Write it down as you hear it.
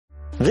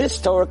This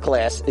Torah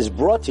class is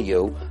brought to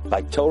you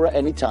by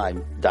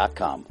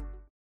TorahAnytime.com.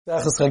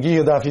 I'd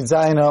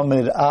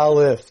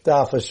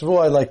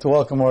like to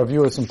welcome our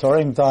viewers from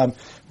Torah Anytime.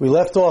 We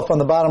left off on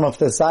the bottom of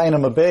the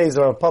Zayinim Abayz,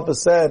 or Papa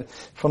said,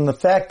 from the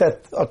fact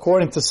that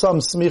according to some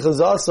Smicha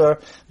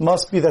Zasar,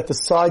 must be that the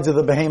sides of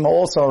the Behema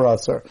also are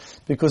Asar.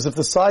 Because if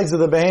the sides of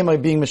the Behema are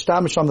being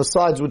mishtamish on the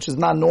sides, which is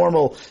not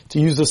normal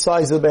to use the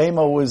sides of the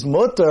Behema who is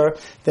mutter,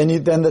 then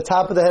the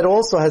top of the head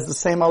also has the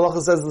same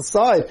halachas as the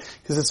side,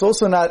 because it's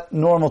also not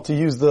normal to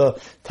use the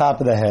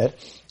top of the head.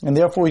 And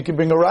therefore we can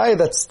bring a raya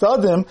that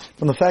studim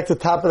from the fact that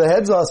the top of the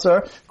head's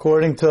asar,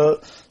 according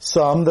to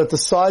some, that the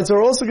sides are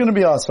also going to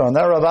be asar. And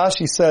that Rav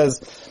Ashi says,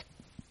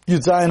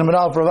 Yudzayin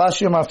Amarav, Rav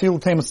Ashi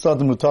Amafil Teim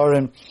Stadim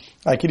Mutarim.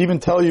 I could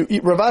even tell you,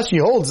 Rav Ashi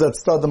holds that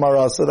stadim are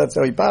asar, that's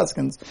how he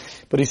paskins.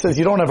 But he says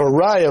you don't have a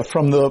raya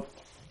from the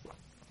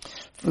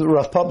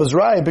Rav Papa's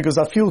right, because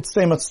I feel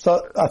temet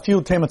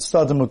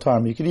stadim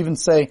mutar. You could even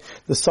say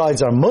the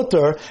sides are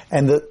mutter,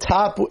 and the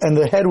top and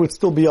the head would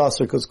still be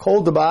aser, because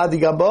kol deba'adi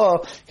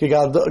gaba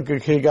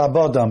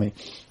kegaba dami.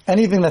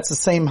 Anything that's the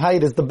same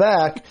height as the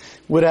back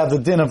would have the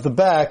din of the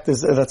back.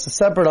 That's a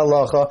separate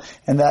halacha,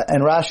 and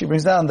Rashi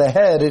brings down the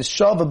head is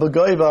shava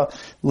b'goiva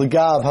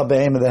legav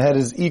habeim. The head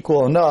is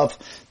equal enough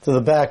to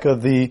the back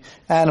of the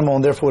animal,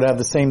 and therefore would have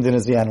the same din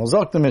as the animal.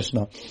 Zok the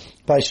Mishnah.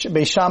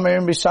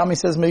 Beishamay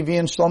says maybe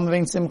in Shlom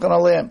vein simchan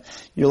aleim.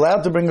 You're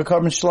allowed to bring a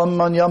carbon shlom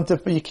on Yom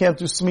Tif, but you can't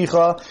do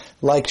smicha,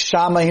 like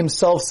Shammai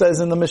himself says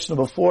in the Mishnah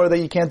before that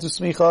you can't do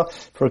smicha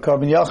for a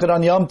carbon yachid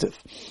on Yom Tif.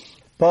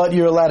 But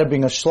you're allowed to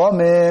bring a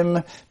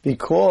shlomim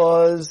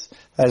because,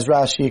 as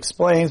Rashi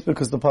explains,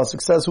 because the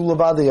pasuk says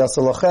Hulavada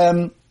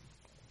Yasalachem.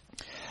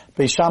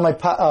 Beishamay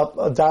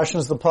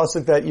darshans the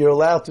pasuk that you're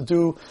allowed to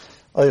do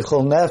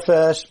Eichel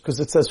Nefesh, because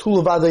it says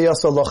Hulavada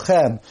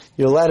Yasalachem.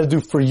 You're allowed to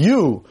do for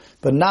you,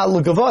 but not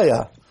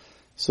Lugavaya.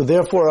 So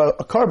therefore,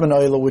 a carbon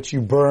oil which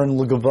you burn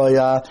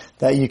Lugavaya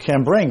that you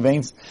can bring.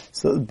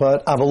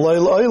 But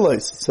Avaloil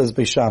Oilos, says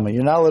Beishamay.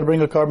 You're not allowed to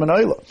bring a carbon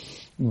oil.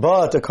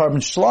 But a carbon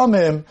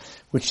shlamim,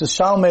 which the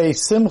shalmei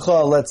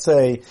simcha, let's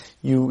say,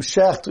 you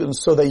shecht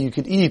so that you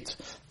could eat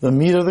the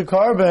meat of the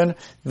carbon,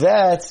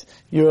 that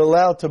you're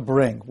allowed to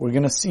bring. We're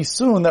going to see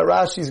soon that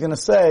Rashi is going to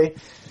say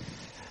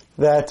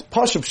that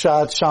Pashup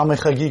Shat, Shalmei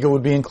Chagiga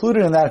would be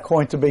included in that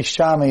according to Beis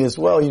Shammai as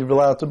well. You'd be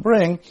allowed to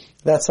bring.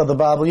 That's how the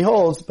Babli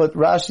holds. But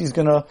Rashi's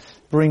going to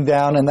bring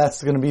down, and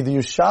that's going to be the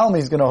Yerushalmi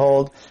is going to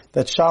hold,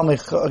 that Shalmei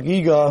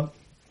Chagiga,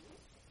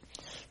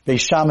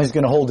 Beis Shammai is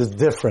going to hold is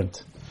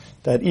different.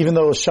 That even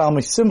though it's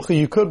Shalmei Simcha,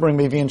 you could bring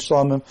maybe in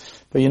Shlamim,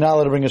 but you're not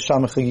allowed to bring a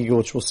Shalmei Chagiga,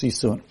 which we'll see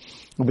soon.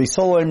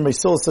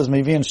 Beisol says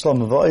maybe in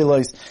Shlamim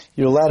v'oilais,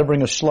 you're allowed to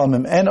bring a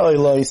Shlamim and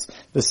oilais,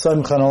 the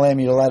Simchan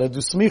Alem, you're allowed to do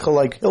Smicha,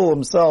 like Hill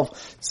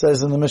himself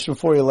says in the Mishnah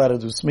before, you're allowed to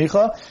do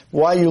Smicha.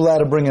 Why are you allowed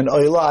to bring an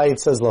oilai?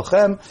 It says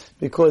Lachem,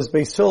 because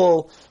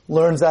Beisol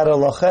learns out of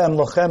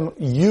Lachem,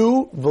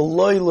 you,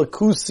 v'loi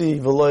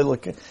lakusi,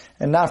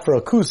 and not for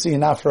a kusi,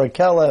 not for a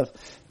kelev,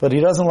 but he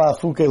doesn't la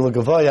fuke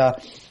l'gavaya.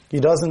 He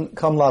doesn't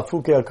come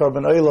lafuke a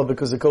carbon oila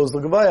because it goes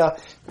l'gavaya,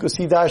 because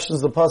he dashens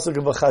the pasuk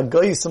of a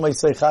chagayis and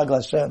say chag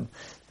Lashem,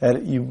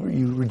 that you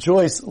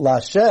rejoice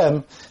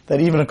Lashem,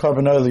 that even a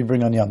carbon oila you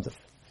bring on Yom Tov.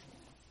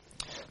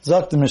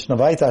 Zok the Mishnah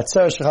Vayta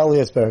Atzer Shechali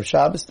Esper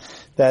Shabbos,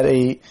 that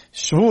a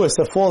shvuas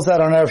that falls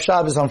out on Erev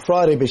Shabbos on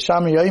Friday,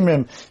 Beishamay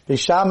Yomim,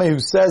 Beishamay who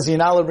says you're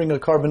not allowed to bring a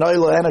carbon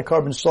oila and a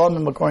carbon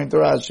shlamim according to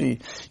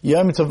Rashi,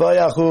 Yom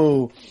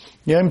Tavayachu,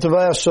 Yom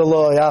Tovayach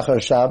Shalo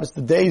Yachar Shabbos.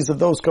 The days of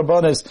those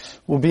karbanos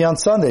will be on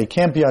Sunday. It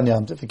can't be on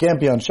Yom Tov. It can't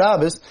be on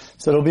Shabbos,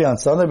 so it'll be on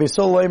Sunday. You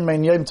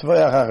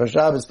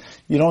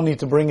don't need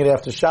to bring it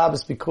after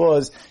Shabbos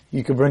because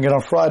you could bring it on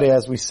Friday,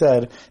 as we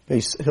said.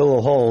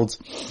 Hillel holds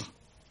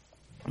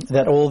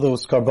that all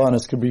those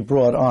karbanos could be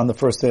brought on the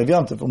first day of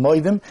Yom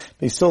Tov.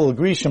 They still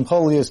agree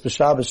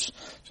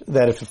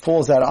that if it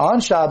falls out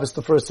on Shabbos,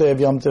 the first day of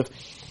Yom Tov,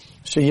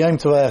 Sheyom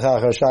Tovayach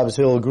Achar Shabbos,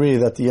 he'll agree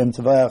that the Yom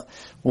Tovayach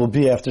will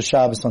be after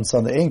Shabbos on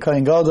Sunday. Ein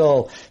Kain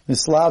Gadol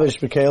Mislavish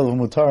B'Keil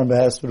V'Mutarim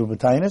B'Hesper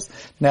U'B'Tainis.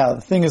 Now,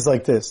 the thing is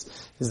like this,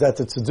 is that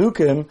the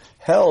Tzedukim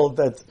held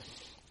that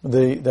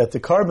the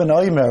carbon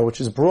oimer, which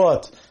is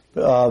brought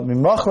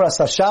Mimachras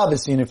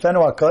HaShabbos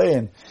Yinifenu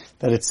HaKoyin,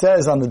 that it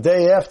says on the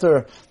day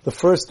after the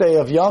first day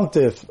of Yom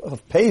Tif,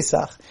 of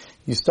Pesach,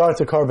 you start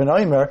the carbon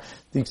oimer.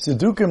 The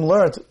Tzedukim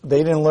learned,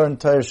 they didn't learn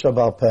Torah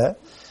Shabbal Peh,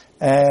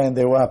 and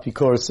they were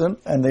apikorsim,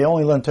 and they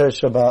only learned Torah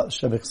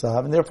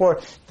Shabbat, and therefore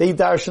they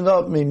darshan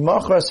up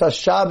Mimachras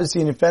HaShabbos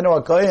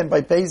Yinifenu HaKoyin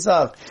by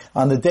Pesach.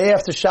 On the day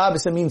after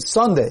Shabbos, it means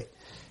Sunday.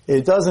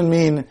 It doesn't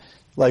mean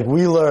like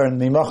we learn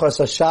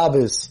Mimachras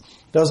HaShabbos.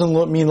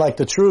 Doesn't mean like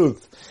the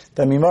truth.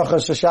 That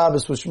Mimachas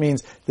Shabbos, which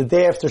means the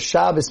day after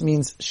Shabbos,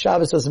 means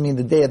Shabbos doesn't mean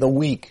the day of the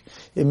week.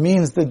 It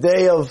means the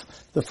day of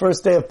the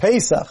first day of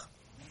Pesach.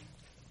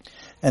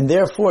 And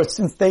therefore,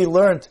 since they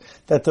learned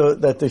that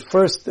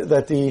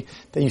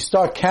you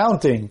start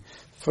counting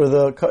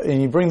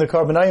and you bring the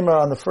carbon aimer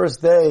on the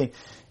first day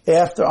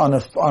after on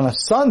a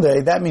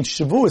Sunday, that means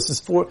Shavuos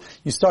is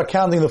you start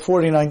counting the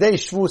 49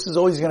 days. Shavuos is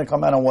always going to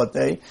come out on what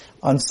day?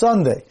 On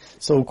Sunday.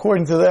 So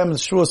according to them,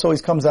 Shavuos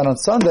always comes out on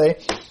Sunday.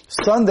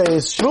 Sunday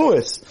is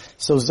Shavuos.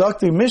 So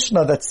Zakti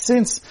Mishnah, that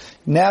since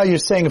now you're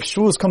saying if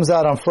Shavuos comes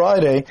out on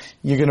Friday,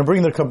 you're going to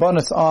bring the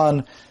Karbanos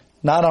on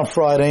not on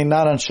Friday,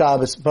 not on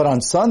Shabbos, but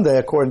on Sunday,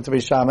 according to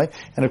Beis Shammai,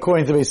 and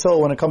according to Beis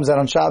Hillel, when it comes out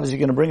on Shabbos, you're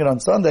going to bring it on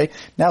Sunday.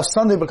 Now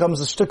Sunday becomes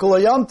the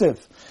Shtikul Yom Tiv,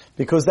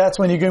 because that's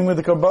when you're going with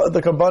the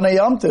Karbanei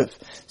Yom Tiv.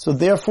 So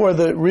therefore,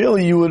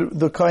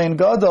 the Kohen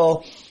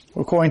Gadol,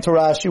 according to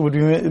Rashi, would be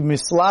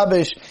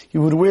mislabish. He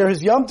would wear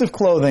his Yom Tiv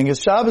clothing, his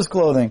Shabbos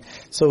clothing.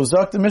 So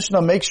Zakti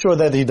Mishnah, make sure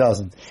that he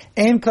doesn't.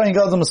 And Kohen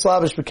Gadol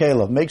mislabish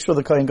b'kelev. Make sure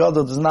the Kohen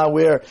Gadol does not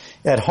wear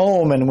at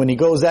home, and when he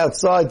goes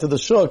outside to the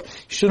shuk,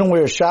 he shouldn't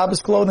wear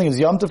Shabbos clothing, his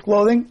Yom Tiv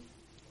clothing.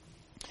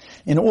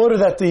 In order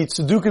that the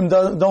Tzedukim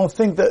don't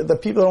think that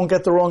people don't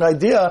get the wrong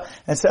idea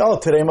and say, oh,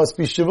 today must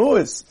be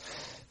Shavuos,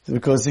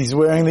 because he's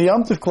wearing the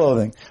Yom Tov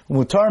clothing.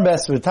 Mutar and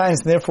Hesped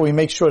Tainis, therefore we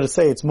make sure to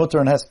say it's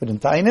Mutar and Hesped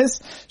and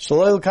Tainis.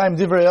 Shalol Kaim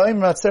Divrei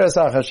Yom Atzeres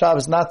Achar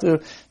Shabbos, not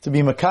to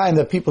be Makayim,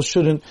 that people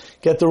shouldn't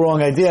get the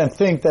wrong idea and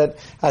think that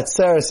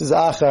Atzeres is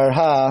Achar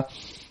Ha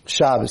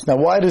Shabbos. Now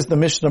why does the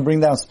Mishnah bring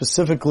down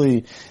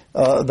specifically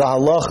the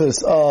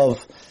halachas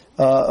of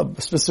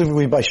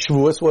specifically by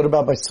Shavuos? What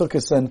about by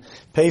Sukkot and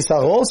Pesach?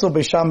 Also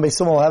by Sham Beis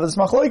Hillel have this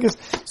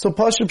machlokes. So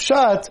Pashut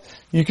Pshat,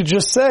 you could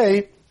just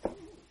say,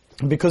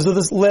 because of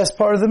this last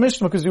part of the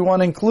Mishnah, because we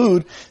want to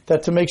include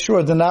that to make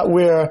sure to not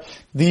wear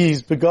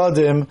these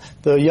begadim,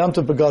 the Yom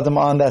Tov begadim,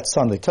 on that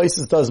Sunday.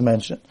 Taisus does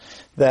mention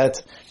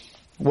that,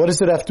 what does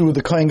it have to do with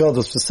the Kohen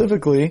Gadol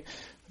specifically,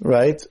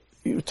 right?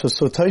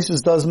 So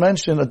Taisus does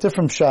mention a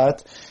different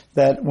shot,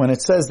 that when it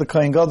says the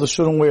Kohen Gadol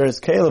shouldn't wear his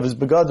kelev, his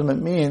begadim,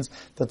 it means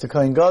that the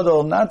Kohen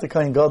Gadol, not the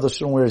Kohen Gadol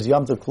shouldn't wear his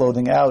Yom Tov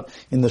clothing out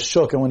in the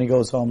shuk and when he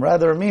goes home.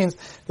 Rather, it means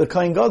the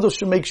Kohen Gadol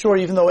should make sure,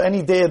 even though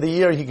any day of the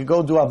year he could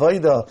go do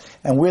Avodah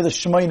and wear the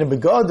Shemayna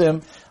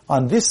begadim,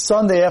 on this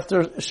Sunday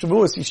after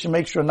Shavuos, he should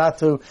make sure not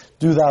to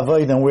do the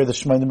Avodah and wear the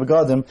Shemayna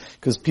begadim,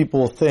 because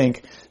people will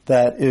think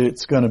that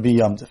it's going to be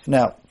Yom Tov.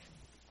 Now,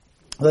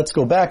 let's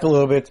go back a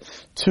little bit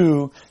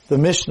to the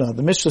Mishnah.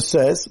 The Mishnah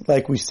says,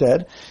 like we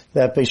said,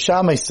 that Beis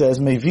Shammai says,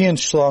 Mevi'in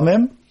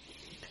shlamim,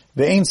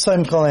 ve'ein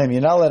saim chalem.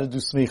 You're not allowed to do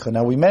smicha.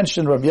 Now we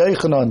mentioned Rabbi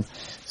Yochanan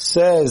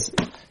says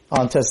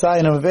on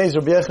Tesayin and Mavez,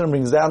 Rabbi Yochanan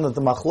brings down that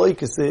the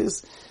machlokes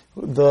is,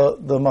 the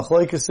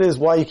machlokes is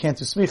why you can't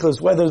do smicha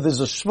is whether there's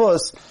a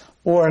shvus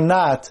or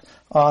not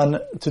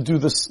to do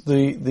the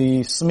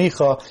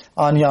smicha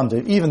on Yom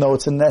Tov, even though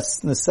it's a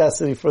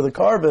necessity for the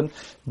carbon,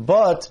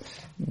 but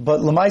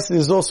Lamaisa,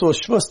 there's also a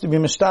shvus to be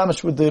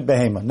mishtamish with the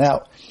behema.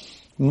 Now,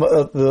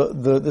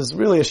 there's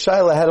really a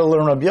shayla I had to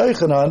learn Rabbi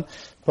Yochanan,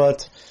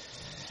 but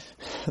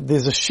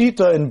there's a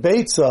shita in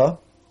Beitza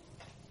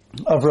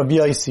of Rabbi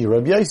Yaisi.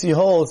 Rabbi Yaisi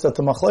holds that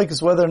the machlokes,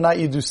 whether or not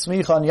you do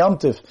smicha on Yom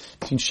Tov,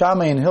 between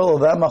Shammai and Hillel,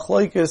 that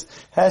machlokes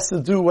has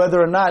to do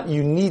whether or not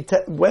you need to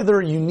have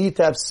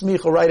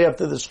smicha right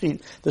after the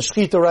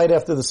shechita right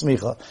after the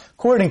smicha.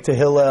 According to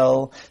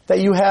Hillel, that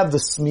you have the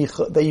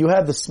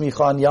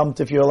smicha on Yom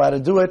Tov, you're allowed to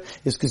do it,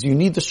 is because you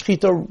need the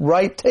shechita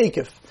right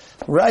takef,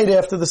 right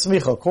after the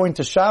smicha. According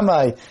to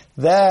Shammai,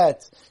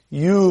 that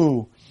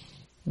you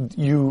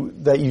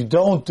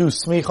don't do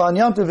smicha on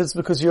Yom Tov, it's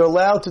because you're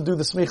allowed to do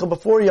the smicha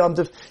before Yom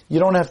Tov. You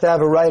don't have to have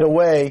it right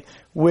away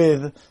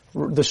with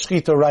the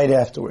shechita right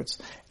afterwards.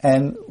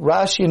 And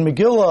Rashi and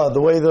Megillah,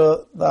 the way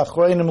the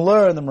Achronim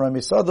learn, the Rami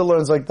Sada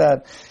learns like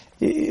that,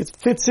 it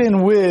fits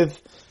in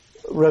with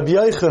Rabbi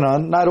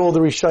Yochanan. Not all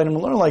the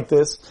Rishonim learn like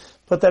this,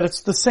 but that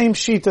it's the same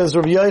shita as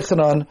Rabbi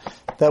Yochanan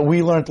that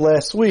we learned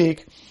last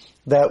week,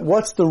 that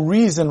what's the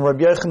reason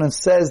Rabbi Yochanan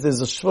says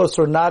there's a shvus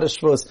or not a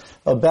shvus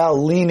about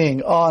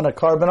leaning on a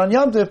carbon on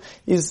Yom Tov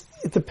is,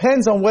 it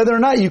depends on whether or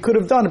not you could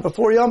have done it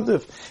before Yom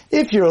Tov.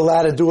 If you're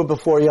allowed to do it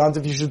before Yom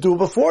Tov, you should do it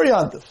before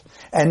Yom Tov,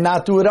 and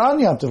not do it on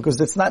Yom Tov, because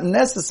it's not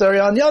necessary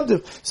on Yom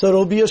Tov, so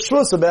it'll be a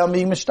shvus about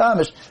being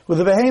mishtamish with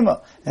a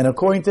behema. And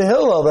according to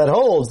Hillel, that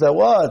holds that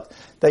what?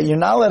 That you're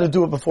not allowed to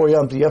do it before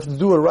Yom Tov, you have to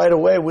do it right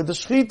away with the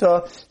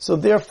shechita, so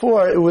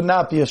therefore it would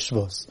not be a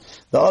shvus.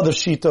 The other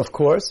shita, of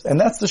course, and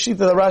that's the shita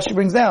that Rashi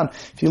brings down.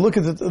 If you look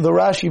at the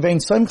Rashi, Vein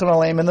Simchan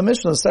Aleim in the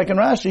Mishnah, the second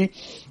Rashi,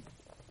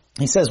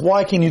 he says,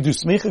 why can you do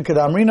smicha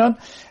kedamrinan?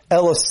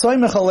 Ela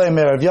soymech aleim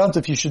me'erev Yom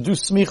Tov. You should do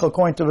smicha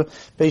according to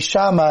Beis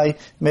Shammai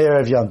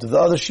me'erev Yom Tov. The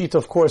other shita,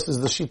 of course, is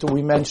the shita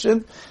we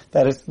mentioned.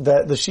 That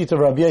the shita of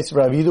Rabbi Yosef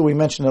Rabbi Yehuda. We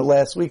mentioned it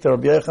last week. That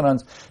Rabbi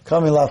Yochanan's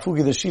coming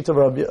lafugi. The shita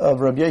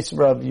of Rabbi Yosef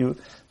Rabbi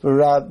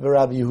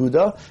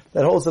Yehuda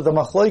that holds that the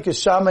machlokes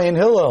is Shammai and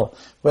Hillel.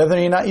 Whether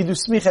or not you do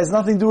smicha has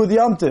nothing to do with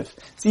Yom Tov.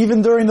 It's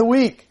even during the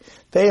week.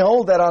 They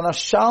hold that on a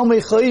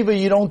Shalmei Chayva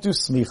you don't do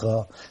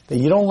smicha. That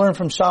you don't learn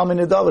from Shalmei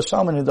Nidava.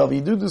 Shalmei Nidava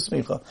you do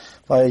smicha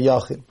by a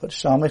Yachid. But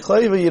Shalmei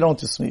Chayva you don't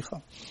do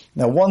smicha.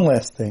 Now one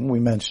last thing we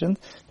mentioned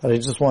that I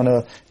just want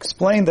to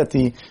explain, that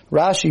the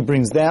Rashi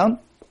brings down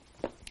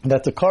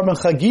that the Karban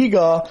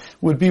Chagiga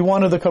would be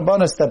one of the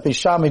Karbanos that Beis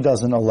Shammai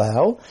doesn't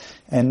allow.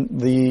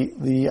 And the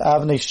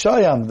Avnei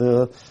Shayam,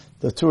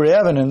 The Turei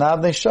Even and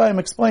Avnei Shayim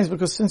explains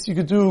because since you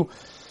could do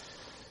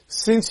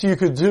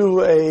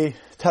a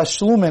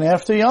tashlumin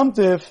after Yom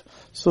Tiv,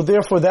 so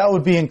therefore that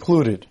would be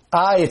included.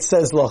 It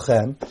says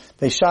lachem.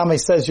 Beis Shammai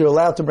says you're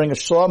allowed to bring a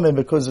shlamim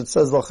because it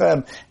says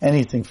lachem,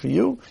 anything for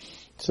you.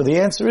 So the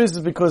answer is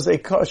because a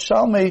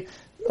shalmei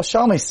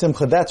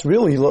simcha, that's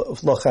really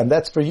lachem.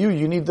 That's for you.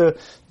 You need the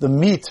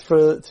meat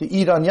to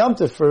eat on Yom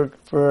Tov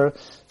for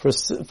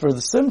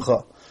the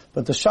simcha.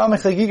 But the shalmei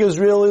chagiga is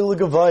really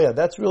legavaya.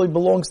 That really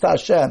belongs to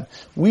Hashem.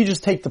 We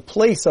just take the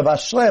place of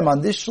Hashem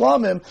on this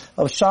shlamim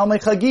of shalmei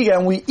chagiga,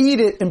 and we eat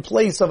it in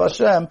place of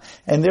Hashem.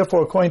 And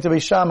therefore, according to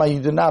Beis Shammai,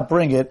 you do not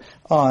bring it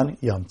on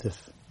Yom Tov.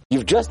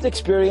 You've just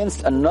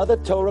experienced another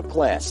Torah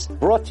class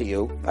brought to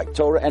you by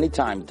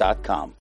TorahAnytime.com.